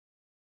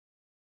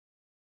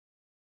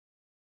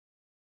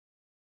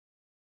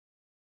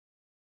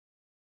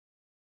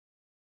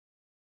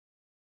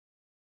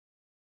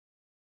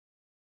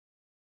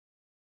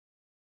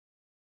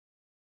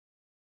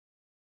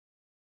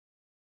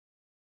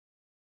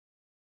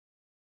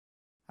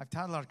I've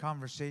titled our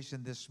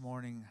conversation this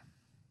morning,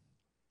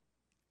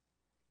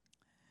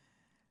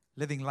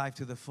 Living Life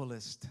to the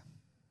Fullest.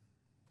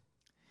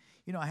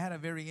 You know, I had a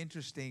very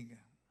interesting,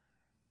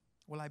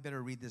 I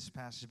better read this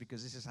passage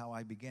because this is how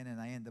I begin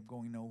and I end up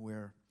going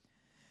nowhere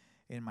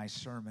in my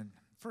sermon.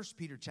 1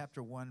 Peter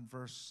chapter 1,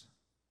 verse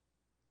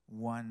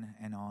 1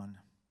 and on.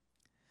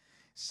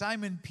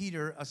 Simon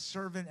Peter, a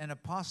servant and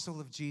apostle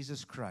of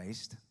Jesus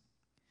Christ,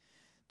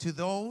 to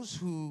those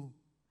who,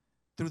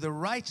 through the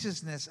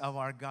righteousness of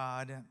our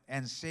God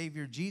and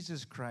Savior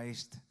Jesus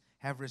Christ,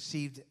 have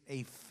received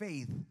a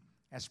faith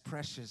as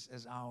precious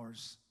as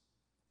ours.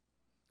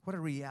 What a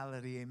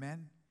reality,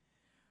 amen?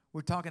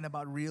 We're talking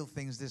about real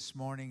things this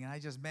morning, and I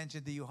just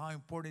mentioned to you how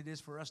important it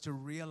is for us to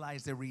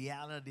realize the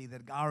reality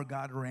that our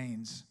God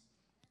reigns.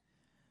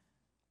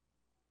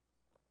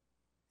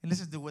 And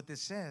listen to what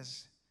this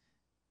says.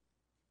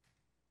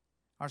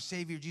 Our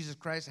Savior Jesus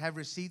Christ have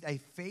received a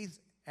faith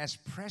as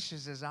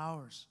precious as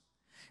ours.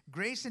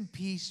 Grace and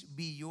peace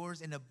be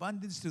yours in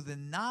abundance through the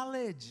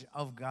knowledge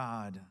of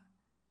God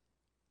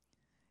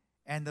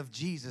and of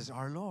Jesus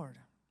our Lord.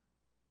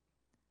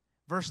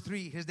 Verse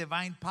 3, His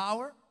divine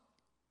power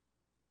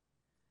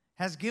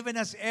has given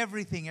us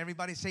everything.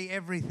 Everybody say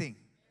everything.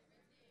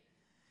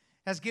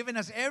 Has given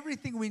us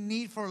everything we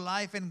need for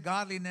life and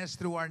godliness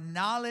through our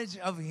knowledge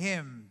of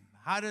Him.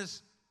 How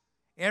does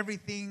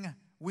everything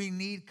we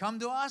need come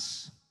to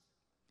us?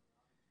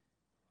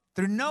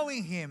 Through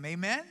knowing Him,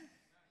 amen?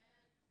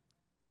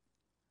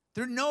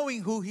 Through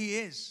knowing who He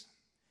is.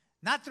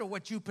 Not through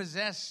what you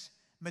possess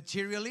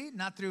materially,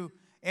 not through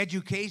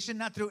education,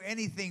 not through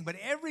anything, but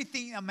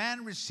everything a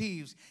man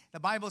receives. The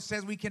Bible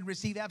says we can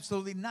receive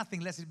absolutely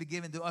nothing unless it be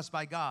given to us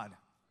by God.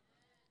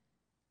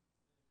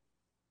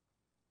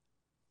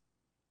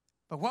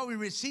 But what we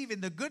receive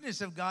in the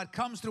goodness of God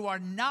comes through our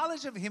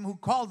knowledge of Him who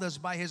called us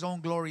by His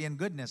own glory and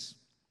goodness.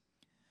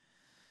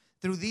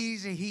 Through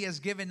these, He has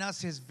given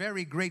us His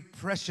very great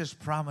precious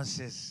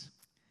promises.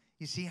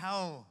 You see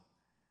how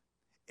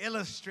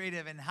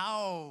illustrative and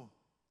how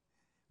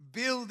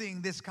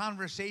building this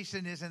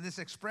conversation is and this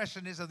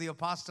expression is of the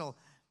apostle.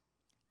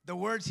 The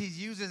words he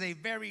uses a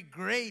very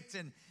great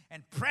and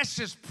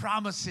precious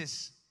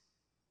promises.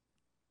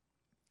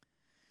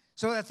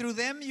 So that through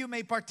them you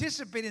may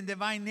participate in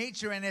divine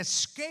nature and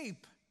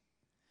escape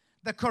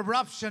the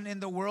corruption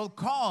in the world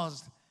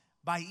caused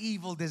by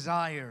evil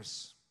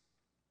desires.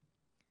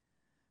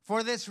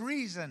 For this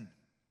reason,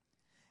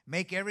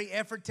 make every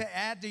effort to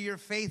add to your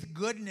faith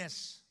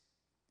goodness,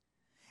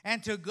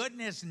 and to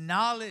goodness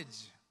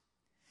knowledge,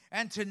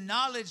 and to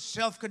knowledge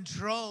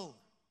self-control,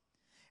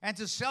 and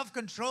to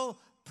self-control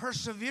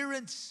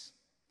perseverance,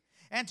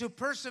 and to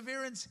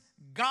perseverance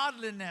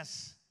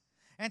godliness,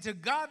 and to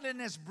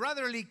godliness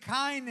brotherly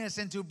kindness,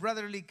 and to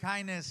brotherly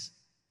kindness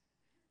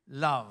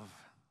love.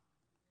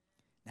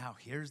 Now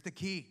here's the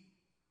key.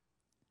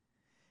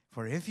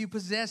 For if you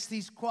possess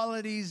these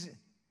qualities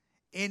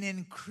in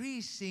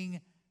increasing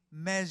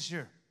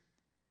measure,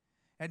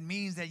 it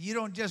means that you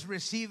don't just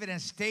receive it and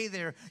stay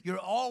there. You're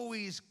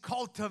always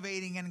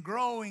cultivating and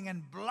growing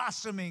and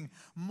blossoming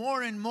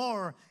more and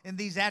more in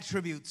these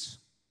attributes.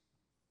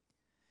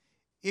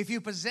 If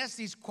you possess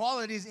these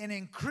qualities in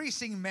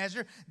increasing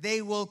measure,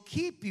 they will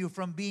keep you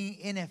from being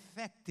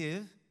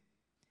ineffective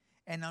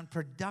and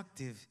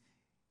unproductive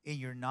in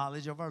your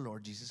knowledge of our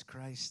Lord Jesus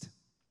Christ.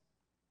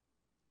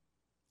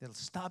 They'll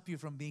stop you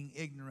from being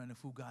ignorant of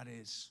who God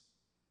is.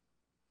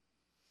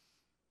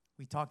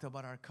 We talked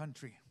about our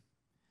country.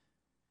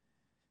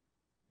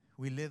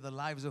 We live the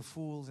lives of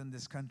fools in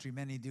this country.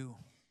 Many do.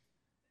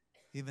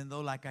 Even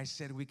though, like I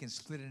said, we can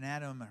split an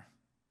atom or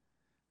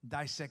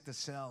dissect a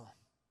cell.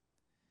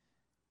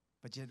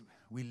 But yet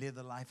we live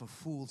the life of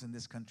fools in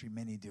this country.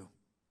 Many do.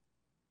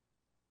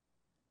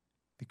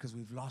 Because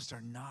we've lost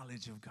our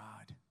knowledge of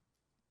God.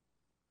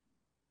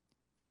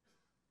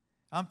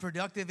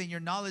 Unproductive in your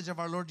knowledge of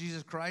our Lord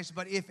Jesus Christ.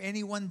 But if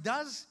anyone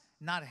does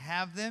not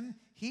have them,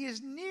 he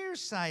is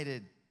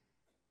nearsighted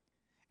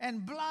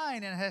and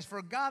blind, and has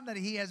forgotten that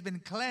he has been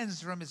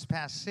cleansed from his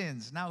past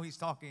sins. Now he's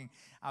talking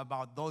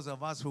about those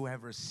of us who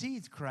have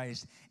received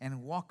Christ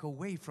and walk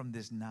away from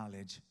this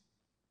knowledge.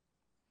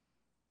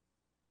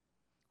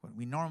 What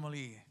we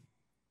normally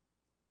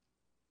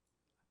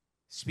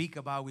speak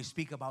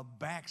about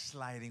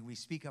backsliding. We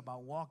speak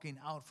about walking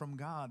out from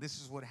God.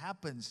 This is what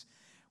happens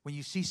when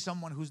you see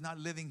someone who's not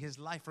living his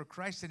life for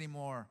Christ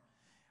anymore.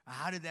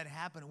 How did that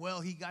happen?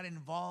 Well, he got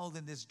involved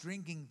in this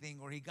drinking thing,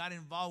 or he got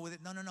involved with it.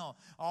 No.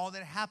 All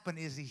that happened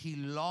is he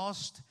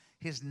lost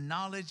his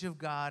knowledge of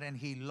God, and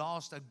he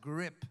lost a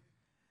grip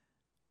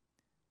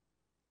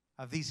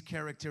of these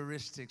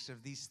characteristics,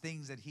 of these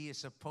things that he is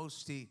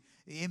supposed to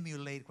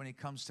emulate when it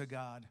comes to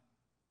God.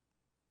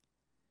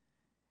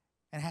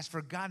 And has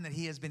forgotten that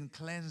he has been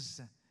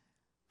cleansed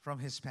from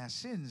his past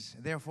sins.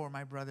 Therefore,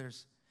 my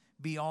brothers,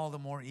 be all the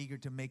more eager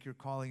to make your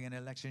calling and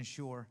election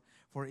sure.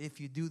 For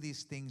if you do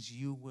these things,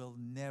 you will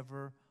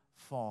never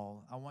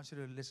fall. I want you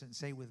to listen,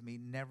 say with me,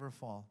 never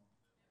fall.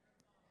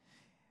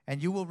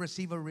 And you will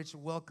receive a rich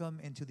welcome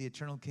into the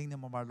eternal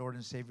kingdom of our Lord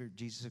and Savior,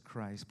 Jesus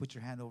Christ. Put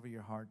your hand over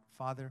your heart.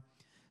 Father,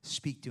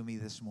 Speak to me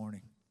this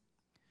morning.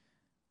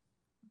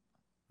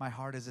 My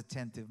heart is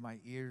attentive. My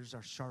ears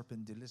are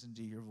sharpened to listen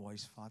to your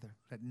voice, Father.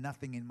 Let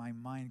nothing in my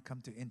mind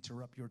come to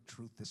interrupt your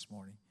truth this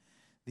morning.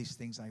 These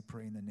things I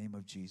pray in the name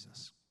of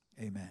Jesus.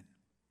 Amen.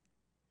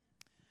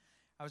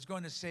 I was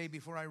going to say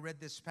before I read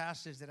this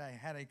passage that I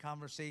had a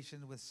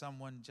conversation with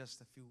someone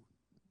just a few,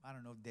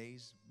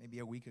 days, maybe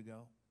a week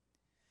ago.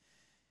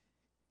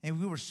 And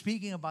we were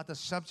speaking about the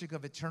subject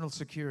of eternal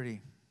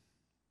security.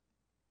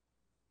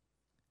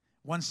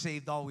 Once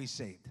saved, always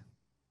saved.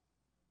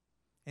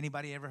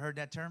 Anybody ever heard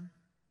that term?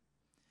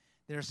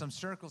 There are some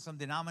circles, some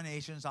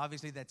denominations,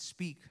 obviously, that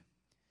speak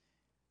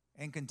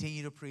and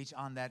continue to preach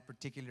on that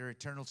particular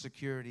eternal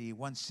security,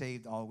 once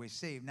saved, always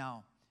saved.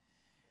 Now,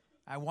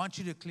 I want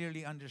you to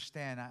clearly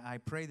understand. I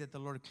pray that the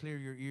Lord clear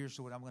your ears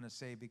to what I'm going to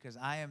say, because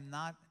I am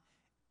not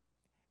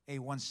a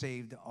once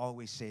saved,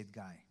 always saved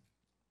guy,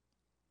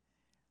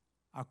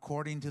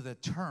 according to the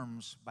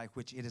terms by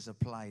which it is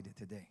applied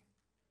today.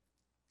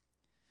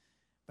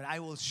 But I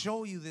will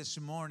show you this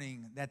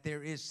morning that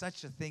there is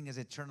such a thing as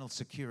eternal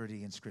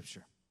security in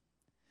Scripture.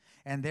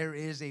 And there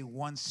is a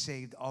once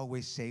saved,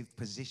 always saved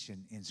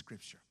position in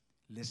Scripture.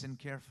 Listen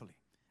carefully.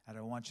 I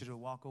don't want you to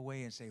walk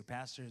away and say,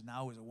 Pastor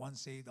now is a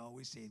once saved,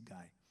 always saved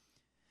guy.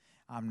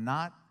 I'm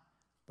not,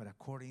 but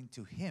according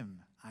to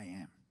him, I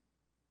am.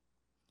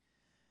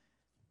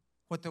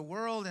 What the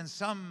world and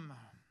some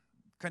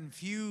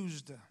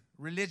confused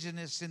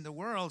religionists in the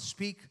world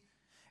speak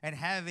and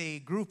have a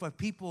group of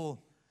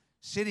people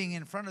sitting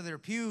in front of their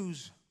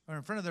pews, or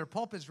in front of their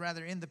pulpits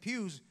rather, in the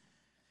pews,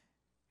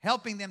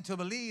 helping them to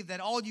believe that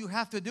all you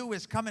have to do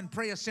is come and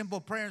pray a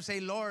simple prayer and say,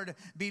 Lord,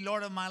 be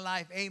Lord of my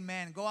life.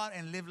 Amen. Go out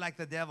and live like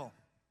the devil.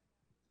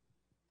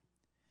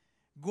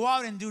 Go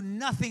out and do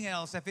nothing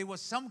else if it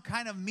was some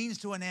kind of means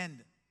to an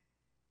end.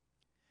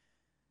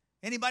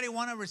 Anybody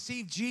want to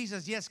receive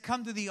Jesus? Yes,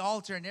 come to the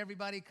altar, and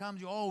everybody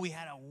comes. Oh, we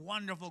had a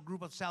wonderful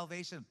group of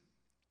salvation.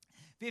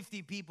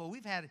 50 people.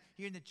 We've had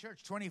here in the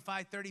church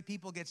 25, 30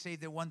 people get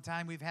saved at one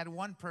time. We've had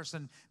one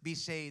person be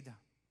saved.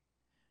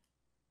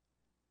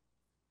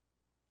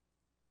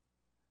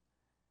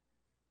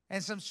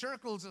 And some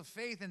circles of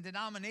faith and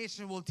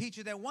denomination will teach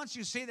you that once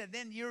you say that,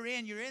 then you're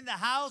in the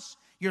house,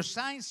 you're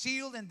signed,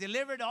 sealed, and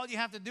delivered. All you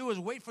have to do is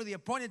wait for the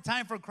appointed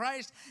time for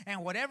Christ,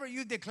 and whatever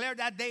you declare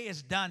that day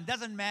is done.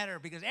 Doesn't matter,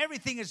 because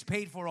everything is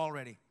paid for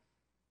already.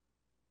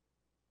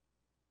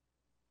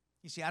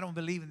 You see, I don't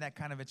believe in that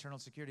kind of eternal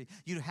security.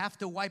 You'd have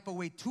to wipe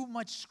away too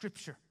much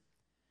Scripture.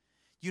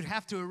 You'd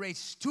have to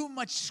erase too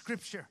much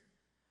Scripture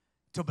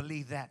to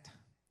believe that.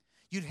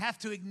 You'd have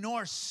to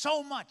ignore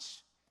so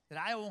much that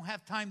I won't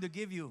have time to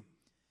give you,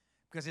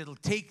 because it'll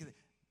take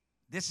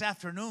this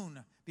afternoon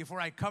before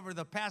I cover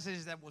the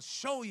passages that will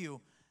show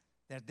you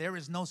that there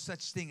is no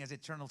such thing as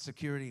eternal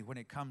security when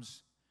it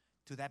comes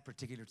to that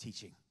particular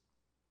teaching.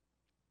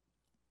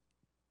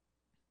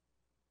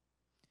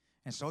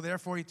 And so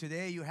therefore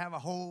today you have a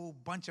whole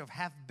bunch of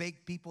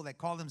half-baked people that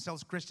call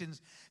themselves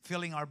Christians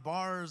filling our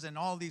bars and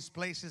all these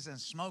places and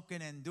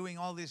smoking and doing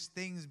all these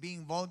things,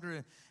 being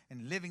vulgar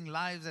and living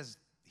lives as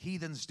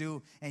heathens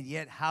do, and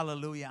yet,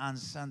 hallelujah, on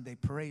Sunday,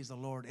 praise the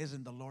Lord.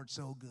 Isn't the Lord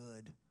so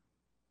good?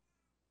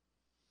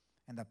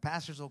 And the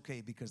pastor's okay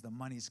because the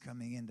money's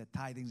coming in, the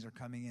tithings are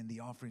coming in,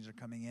 the offerings are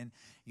coming in.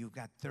 You've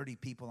got 30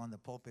 people on the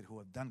pulpit who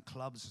have done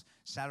clubs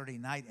Saturday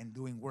night and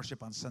doing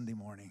worship on Sunday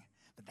morning.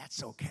 But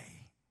that's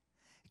okay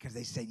because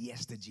they said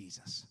yes to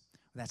Jesus.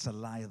 That's a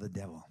lie of the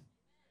devil.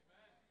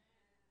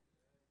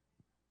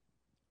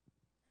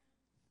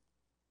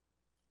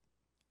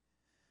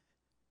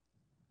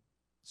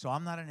 So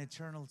I'm not an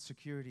eternal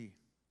security,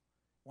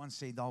 once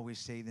saved, always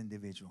saved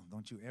individual.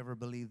 Don't you ever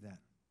believe that.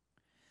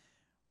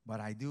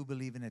 But I do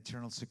believe in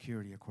eternal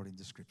security according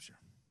to Scripture.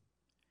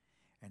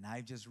 And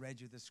I've just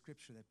read you the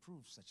Scripture that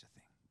proves such a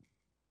thing.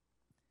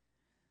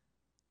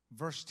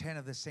 Verse 10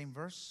 of the same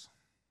verse.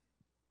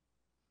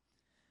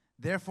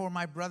 Therefore,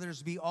 my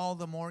brothers, be all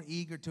the more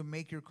eager to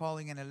make your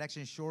calling and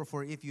election sure,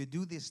 for if you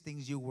do these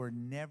things, you will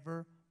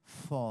never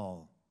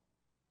fall.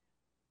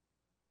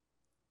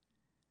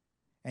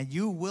 And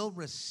you will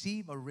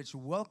receive a rich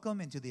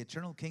welcome into the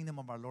eternal kingdom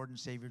of our Lord and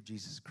Savior,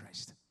 Jesus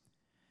Christ.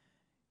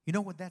 You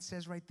know what that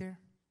says right there?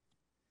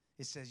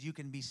 It says you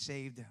can be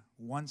saved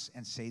once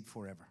and saved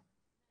forever.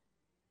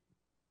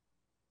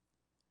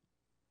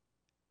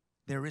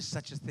 There is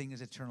such a thing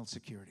as eternal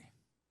security.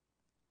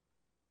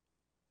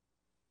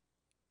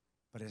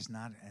 But it's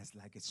not as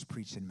like it's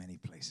preached in many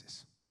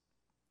places.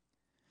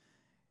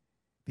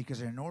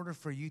 Because in order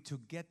for you to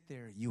get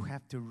there, you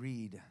have to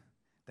read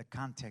the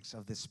context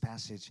of this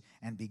passage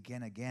and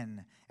begin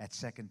again at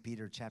 2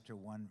 Peter chapter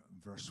 1,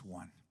 verse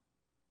 1.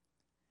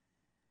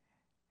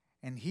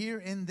 And here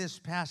in this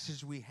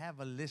passage, we have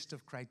a list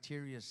of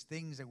criteria,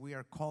 things that we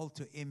are called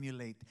to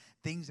emulate,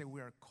 things that we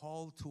are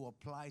called to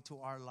apply to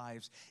our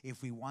lives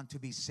if we want to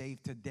be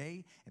saved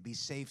today and be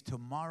saved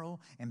tomorrow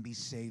and be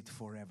saved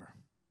forever.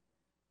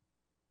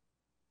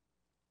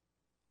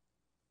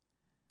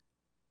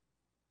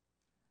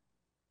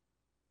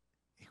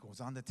 It goes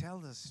on to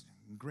tell us,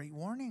 great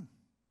warning.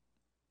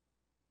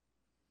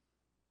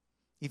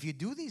 If you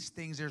do these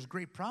things, there's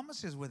great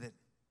promises with it.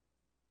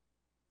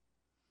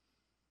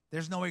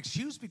 There's no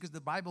excuse because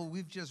the Bible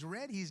we've just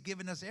read, He's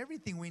given us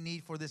everything we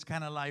need for this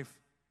kind of life.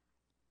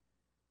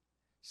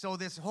 So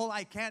this whole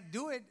I can't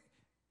do it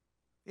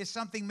is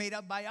something made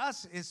up by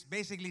us. It's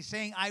basically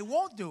saying I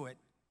won't do it.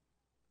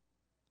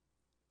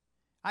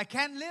 I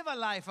can't live a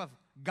life of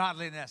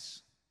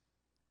godliness.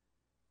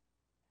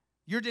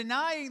 You're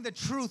denying the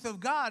truth of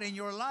God in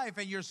your life,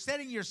 and you're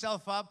setting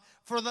yourself up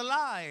for the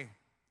lie.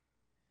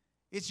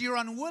 It's your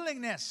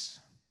unwillingness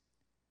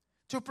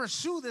to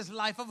pursue this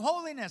life of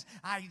holiness.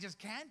 I just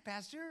can't,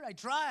 Pastor. I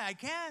try. I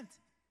can't.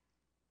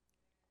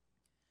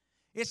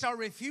 It's our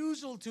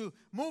refusal to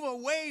move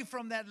away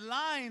from that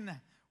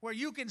line where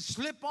you can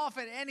slip off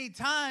at any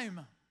time.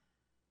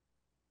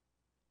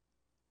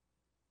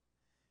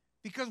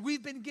 Because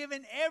we've been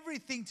given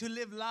everything to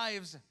live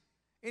lives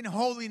in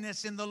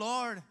holiness in the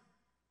Lord.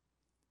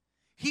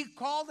 He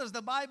called us,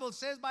 the Bible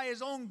says, by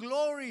His own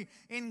glory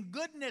in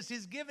goodness.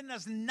 He's given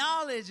us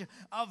knowledge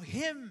of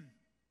Him.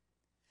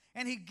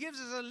 And He gives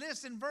us a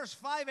list in verse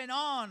 5 and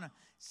on,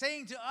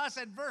 saying to us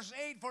at verse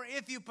 8, for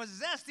if you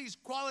possess these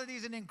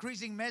qualities in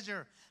increasing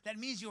measure, that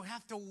means you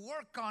have to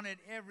work on it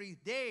every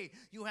day.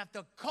 You have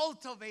to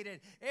cultivate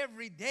it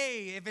every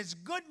day. If it's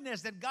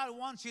goodness that God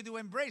wants you to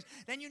embrace,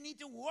 then you need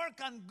to work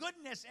on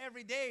goodness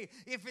every day.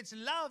 If it's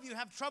love, you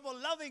have trouble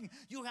loving,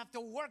 you have to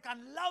work on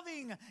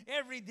loving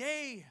every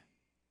day.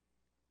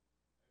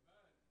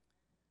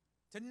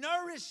 To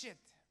nourish it,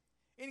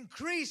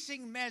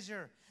 increasing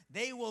measure.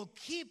 They will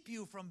keep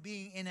you from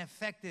being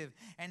ineffective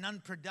and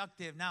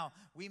unproductive. Now,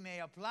 we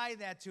may apply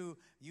that to,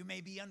 you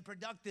may be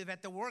unproductive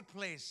at the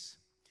workplace.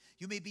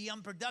 You may be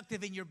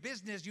unproductive in your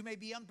business. You may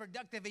be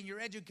unproductive in your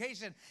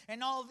education.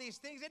 And all these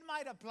things, it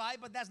might apply,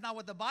 but that's not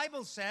what the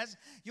Bible says.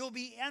 You'll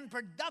be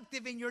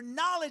unproductive in your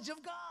knowledge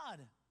of God.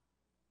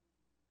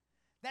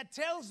 That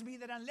tells me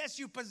that unless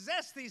you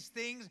possess these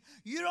things,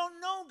 you don't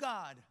know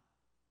God.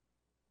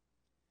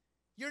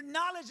 Your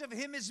knowledge of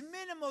Him is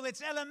minimal.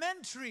 It's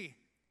elementary.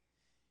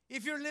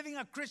 If you're living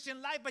a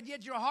Christian life, but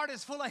yet your heart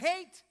is full of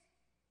hate,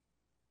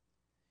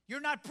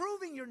 you're not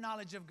proving your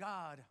knowledge of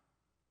God.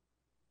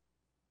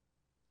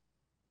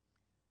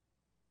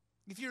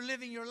 If you're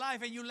living your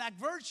life and you lack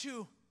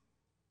virtue,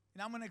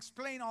 and I'm going to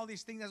explain all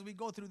these things as we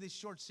go through this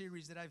short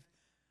series that I've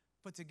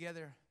put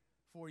together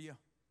for you.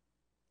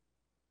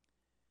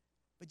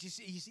 But you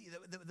see,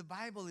 the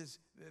Bible is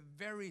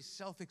very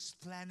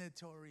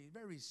self-explanatory,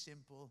 very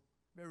simple.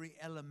 Very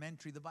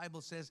elementary. The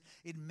Bible says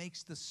it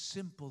makes the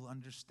simple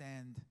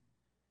understand.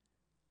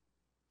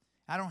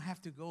 I don't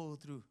have to go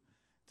through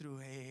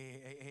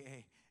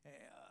a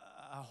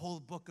whole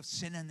book of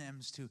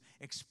synonyms to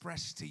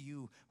express to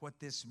you what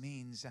this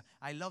means.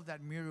 I love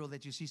that mural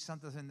that you see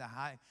sometimes in the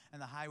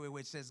highway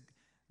where it says,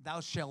 "Thou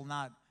shalt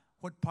not."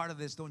 What part of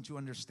this don't you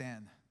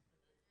understand?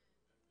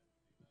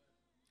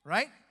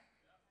 Right?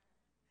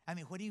 I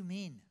mean, what do you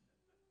mean?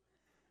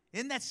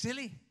 Isn't that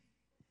silly?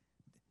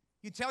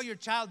 You tell your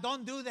child,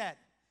 don't do that.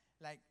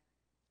 Like,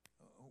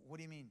 what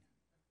do you mean?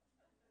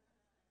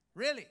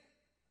 Really?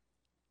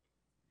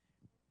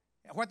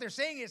 What they're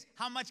saying is,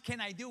 how much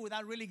can I do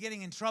without really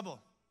getting in trouble?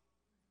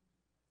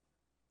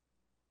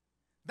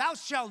 Thou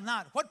shalt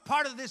not. What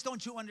part of this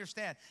don't you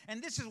understand?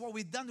 And this is what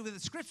we've done with the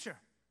scripture.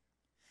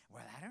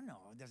 Well, I don't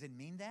know. Does it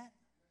mean that?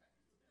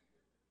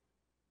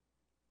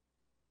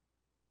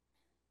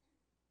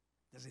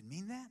 Does it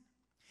mean that?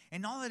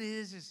 And all it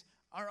is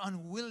our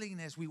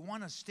unwillingness. We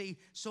want to stay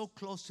so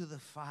close to the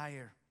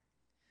fire.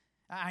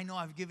 I know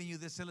I've given you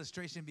this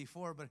illustration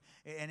before,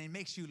 and it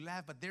makes you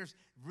laugh, but there's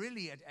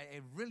really a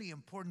really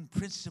important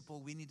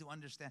principle we need to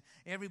understand.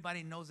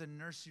 Everybody knows the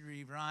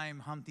nursery rhyme,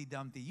 Humpty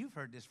Dumpty. You've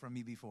heard this from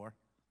me before.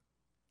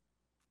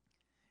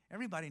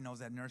 Everybody knows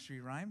that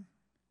nursery rhyme.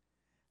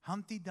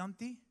 Humpty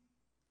Dumpty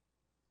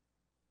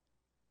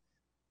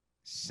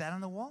sat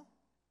on the wall.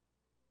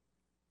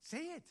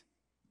 Say it.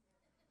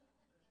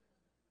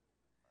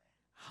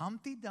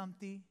 Humpty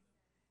Dumpty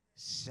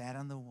sat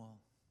on the wall.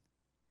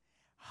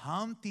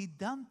 Humpty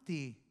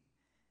Dumpty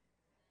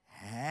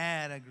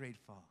had a great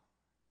fall.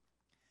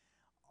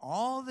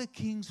 All the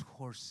king's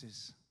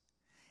horses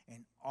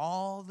and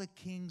all the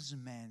king's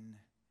men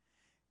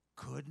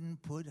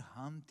couldn't put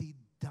Humpty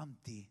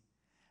Dumpty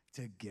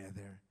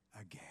together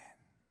again.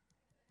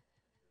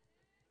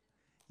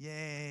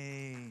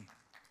 Yay.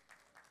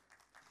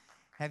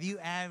 Have you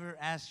ever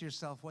asked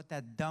yourself what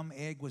that dumb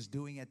egg was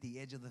doing at the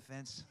edge of the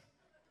fence?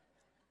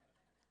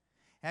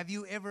 Have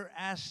you ever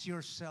asked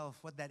yourself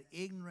what that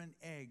ignorant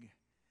egg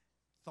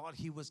thought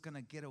he was going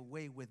to get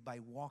away with by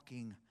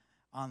walking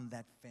on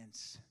that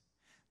fence?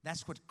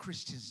 That's what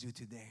Christians do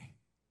today.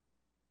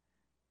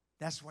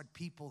 That's what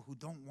people who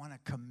don't want to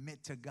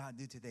commit to God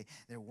do today.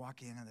 They're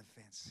walking on the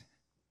fence.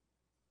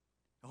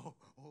 Oh,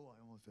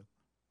 I almost fell.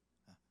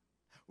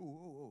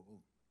 Oh,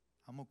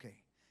 I'm okay.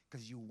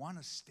 Because you want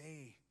to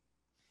stay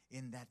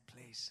in that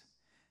place.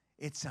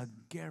 It's a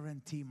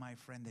guarantee, my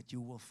friend, that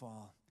you will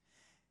fall.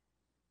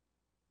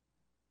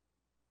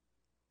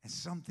 And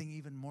something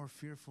even more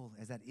fearful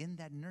is that in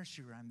that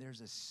nursery rhyme,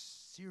 there's a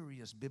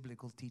serious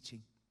biblical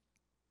teaching.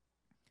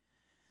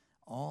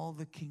 All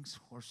the king's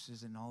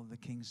horses and all the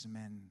king's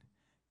men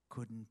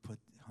couldn't put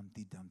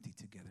Humpty Dumpty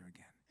together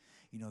again.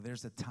 You know,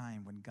 there's a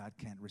time when God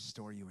can't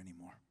restore you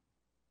anymore.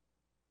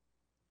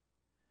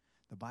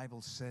 The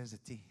Bible says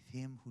that to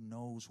him who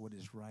knows what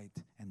is right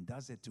and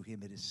does it, to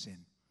him it is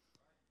sin.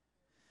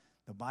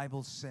 The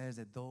Bible says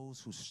that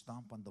those who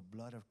stomp on the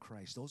blood of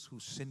Christ, those who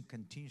sin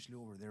continuously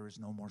over, there is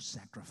no more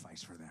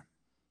sacrifice for them.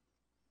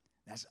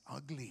 That's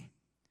ugly.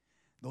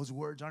 Those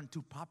words aren't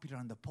too popular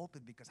on the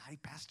pulpit because, hi,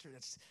 pastor,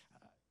 that's...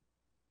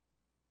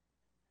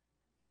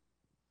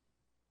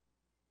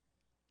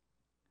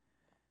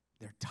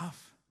 They're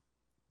tough,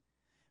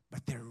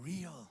 but they're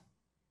real.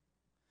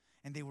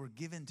 And they were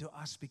given to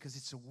us because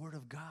it's a word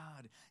of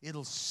God.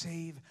 It'll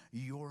save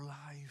your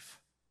life.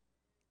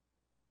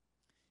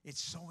 It's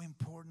so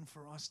important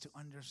for us to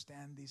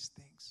understand these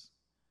things.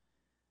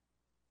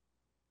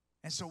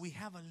 And so we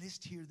have a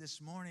list here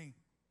this morning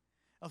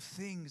of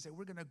things that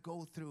we're going to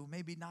go through.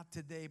 Maybe not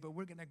today, but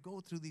we're going to go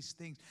through these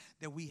things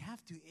that we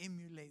have to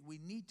emulate, we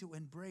need to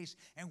embrace,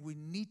 and we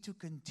need to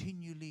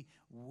continually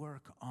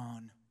work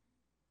on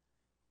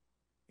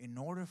in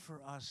order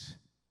for us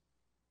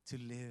to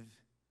live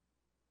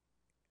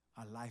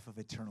a life of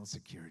eternal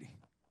security.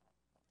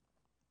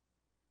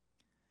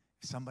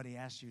 If somebody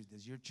asks you,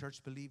 does your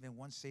church believe in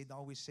once saved,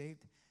 always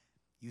saved?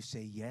 You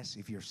say yes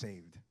if you're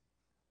saved.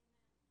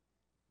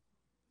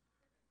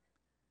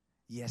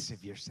 Yes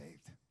if you're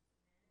saved.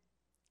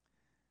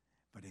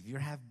 But if you're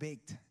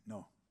half-baked,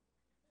 no.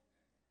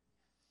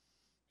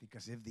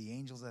 Because if the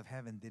angels of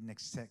heaven didn't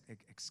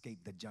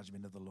escape the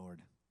judgment of the Lord,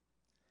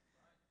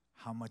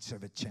 how much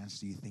of a chance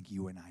do you think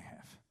you and I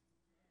have?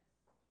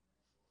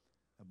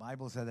 The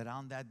Bible said that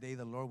on that day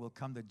the Lord will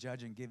come to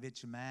judge and give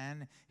each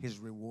man his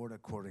reward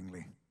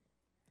accordingly.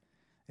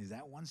 Is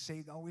that once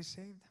saved, always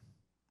saved?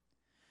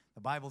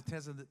 The Bible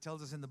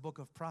tells us in the book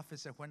of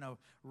prophets that when a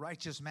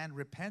righteous man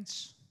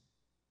repents,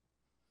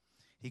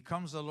 he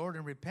comes to the Lord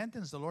in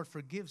repentance, the Lord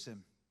forgives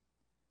him.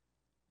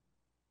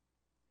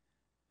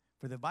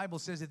 For the Bible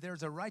says that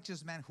there's a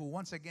righteous man who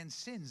once again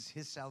sins,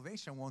 his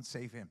salvation won't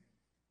save him.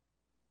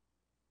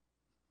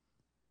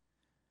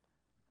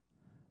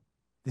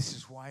 This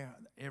is why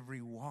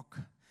every walk,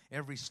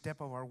 every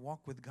step of our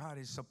walk with God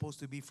is supposed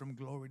to be from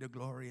glory to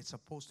glory. It's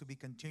supposed to be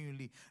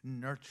continually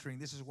nurturing.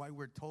 This is why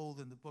we're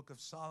told in the book of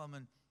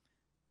Solomon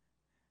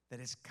that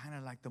it's kind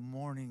of like the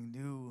morning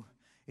dew.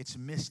 It's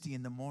misty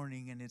in the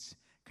morning and it's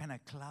kind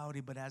of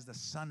cloudy, but as the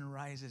sun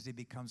rises, it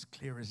becomes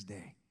clear as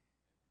day.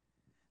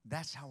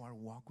 That's how our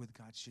walk with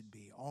God should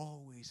be,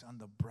 always on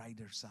the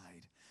brighter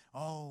side.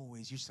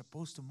 Always. You're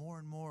supposed to more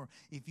and more.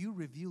 If you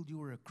revealed you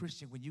were a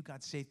Christian when you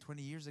got saved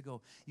 20 years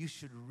ago, you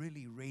should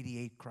really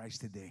radiate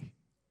Christ today.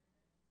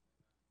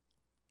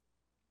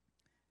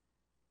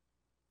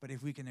 But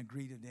if we can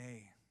agree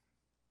today,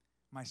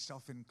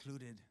 myself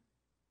included,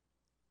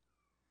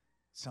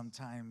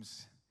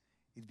 sometimes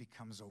it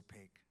becomes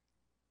opaque.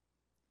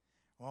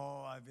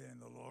 Oh, I've been in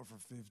the Lord for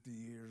 50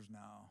 years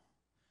now.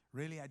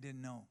 Really, I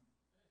didn't know.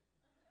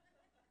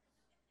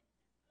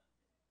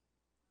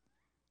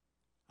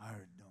 I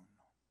don't know.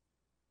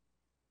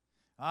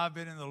 I've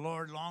been in the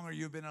Lord longer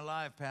you've been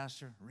alive,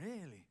 Pastor.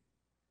 Really?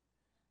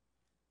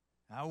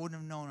 I wouldn't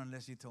have known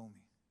unless you told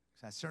me,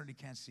 because I certainly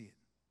can't see it.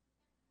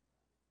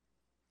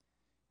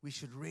 We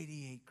should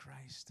radiate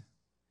Christ.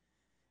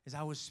 As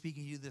I was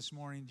speaking to you this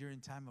morning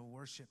during time of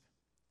worship,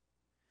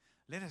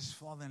 let us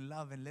fall in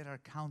love and let our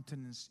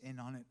countenance in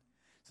on it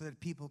so that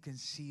people can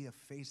see a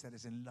face that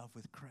is in love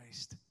with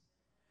Christ,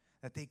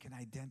 that they can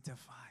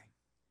identify.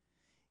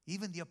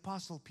 Even the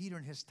Apostle Peter,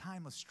 in his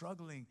time of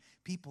struggling,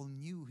 people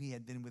knew he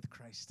had been with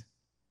Christ.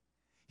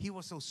 He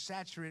was so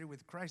saturated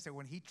with Christ that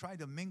when he tried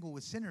to mingle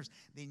with sinners,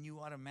 they knew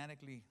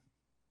automatically.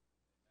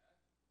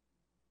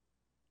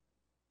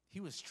 He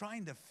was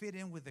trying to fit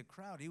in with the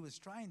crowd. He was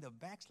trying to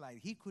backslide.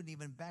 He couldn't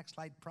even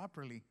backslide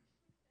properly.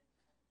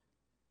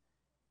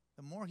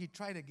 The more he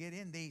tried to get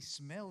in, they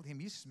smelled him.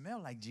 You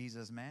smell like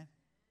Jesus, man.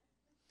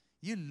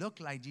 You look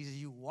like Jesus.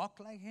 You walk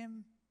like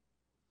him.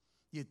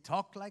 You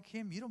talk like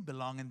him. You don't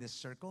belong in this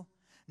circle.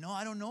 No,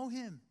 I don't know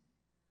him.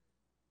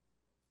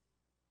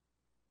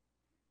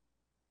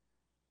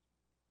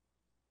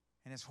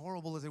 And as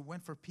horrible as it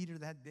went for Peter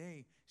that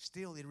day,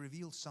 still it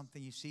reveals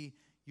something. You see,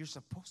 you're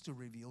supposed to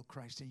reveal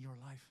Christ in your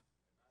life.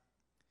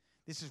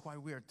 This is why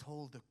we are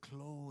told to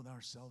clothe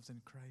ourselves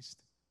in Christ.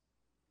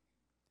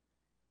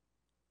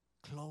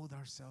 Clothe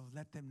ourselves.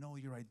 Let them know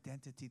your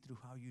identity through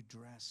how you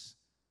dress.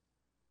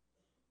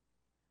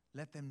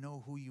 Let them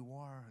know who you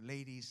are,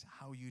 ladies,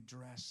 how you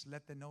dress.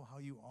 Let them know how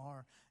you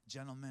are,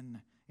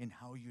 gentlemen, in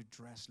how you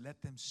dress. Let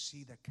them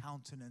see the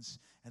countenance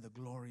and the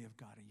glory of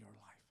God in your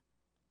life.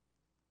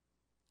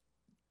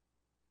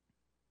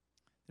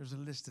 There's a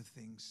list of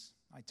things.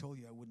 I told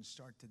you I wouldn't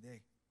start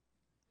today,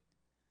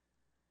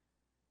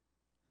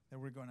 that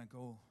we're going to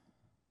go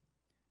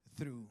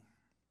through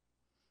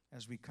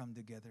as we come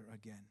together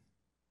again.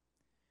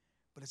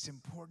 But it's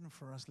important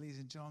for us, ladies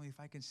and gentlemen, if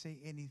I can say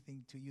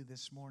anything to you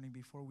this morning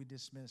before we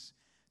dismiss,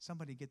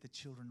 somebody get the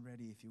children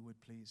ready, if you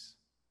would, please.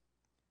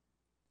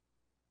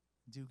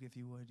 Duke, if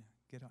you would,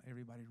 get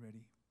everybody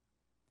ready.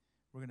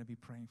 We're going to be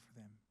praying for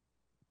them.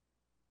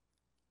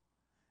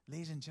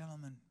 Ladies and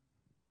gentlemen,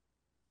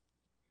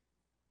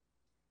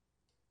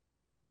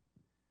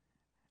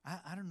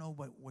 I don't know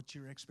what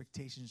your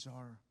expectations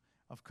are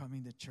of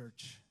coming to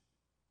church.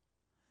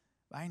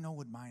 I know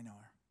what mine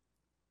are.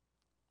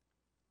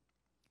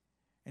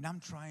 And I'm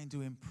trying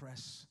to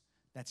impress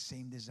that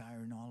same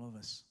desire in all of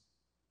us.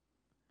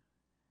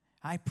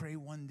 I pray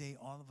one day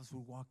all of us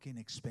will walk in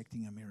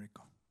expecting a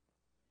miracle.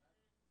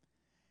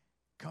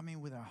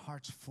 Coming with our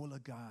hearts full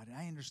of God.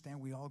 I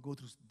understand we all go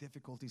through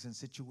difficulties and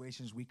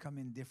situations. We come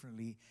in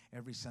differently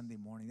every Sunday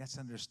morning. That's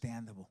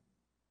understandable.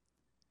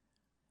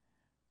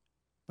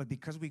 But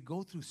because we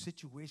go through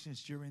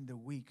situations during the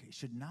week, it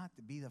should not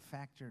be the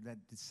factor that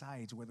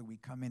decides whether we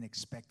come in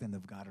expectant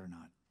of God or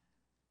not.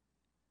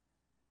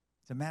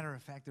 As a matter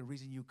of fact, the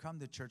reason you come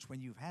to church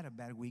when you've had a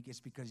bad week is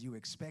because you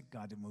expect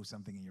God to move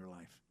something in your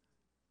life.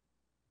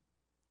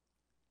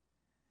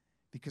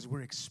 Because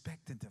we're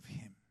expectant of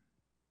Him.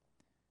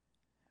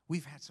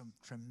 We've had some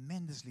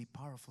tremendously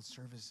powerful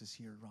services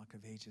here at Rock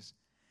of Ages.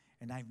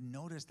 And I've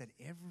noticed that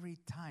every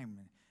time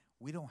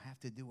we don't have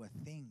to do a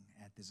thing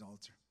at this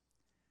altar.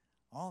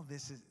 All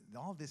this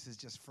is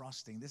just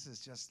frosting. This is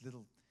just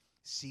little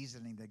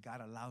seasoning that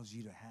God allows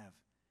you to have.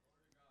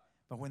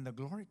 But when the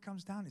glory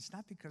comes down, it's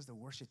not because the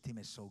worship team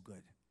is so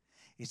good.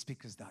 It's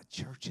because the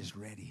church is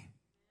ready.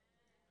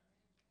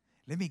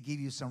 Let me give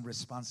you some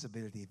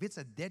responsibility. If it's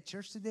a dead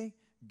church today,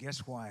 guess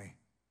why?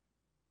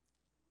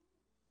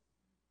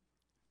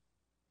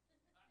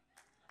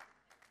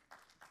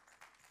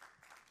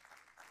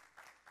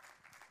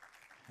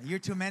 You're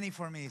too many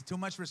for me. Too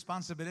much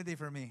responsibility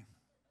for me.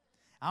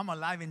 I'm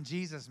alive in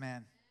Jesus,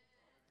 man.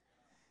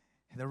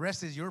 The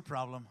rest is your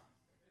problem.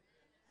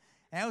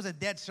 And it was a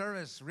dead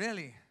service,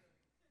 really.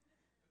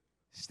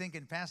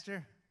 Stinking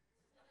pastor.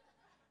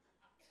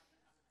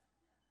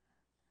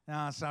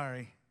 No,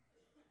 sorry.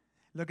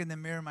 Look in the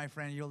mirror, my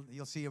friend.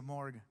 You'll see a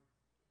morgue.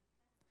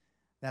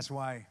 That's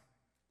why.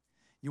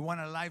 You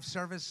want a live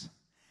service?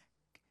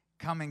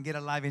 Come and get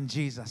alive in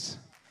Jesus.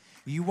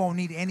 You won't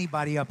need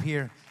anybody up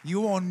here.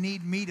 You won't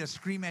need me to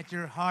scream at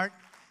your heart.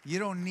 You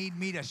don't need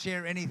me to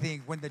share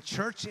anything. When the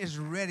church is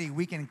ready,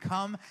 we can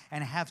come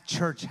and have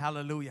church.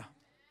 Hallelujah.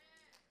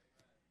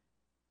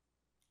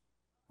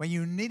 When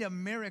you need a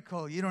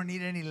miracle, you don't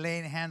need any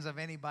laying hands of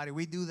anybody.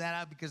 We do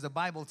that because the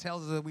Bible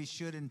tells us that we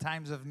should in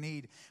times of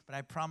need. But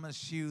I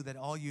promise you that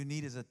all you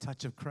need is a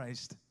touch of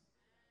Christ.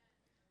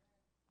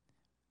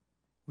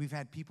 We've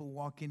had people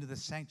walk into the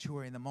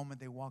sanctuary, and the moment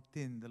they walked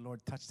in, the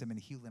Lord touched them and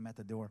healed them at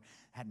the door.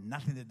 Had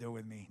nothing to do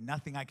with me.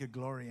 Nothing I could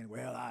glory in.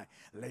 Well, I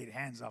laid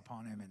hands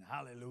upon him, and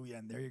hallelujah,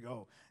 and there you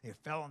go. He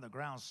fell on the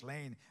ground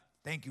slain.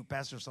 Thank you,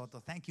 Pastor Soto.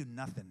 Thank you,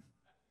 nothing.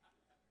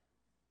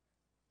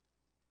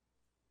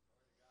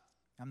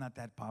 I'm not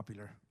that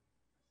popular.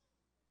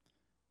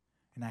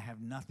 And I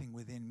have nothing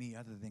within me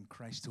other than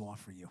Christ to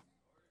offer you.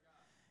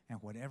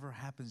 And whatever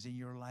happens in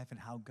your life and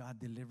how God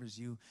delivers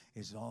you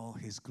is all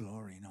His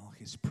glory and all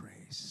His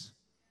praise.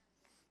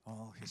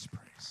 All His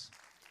praise.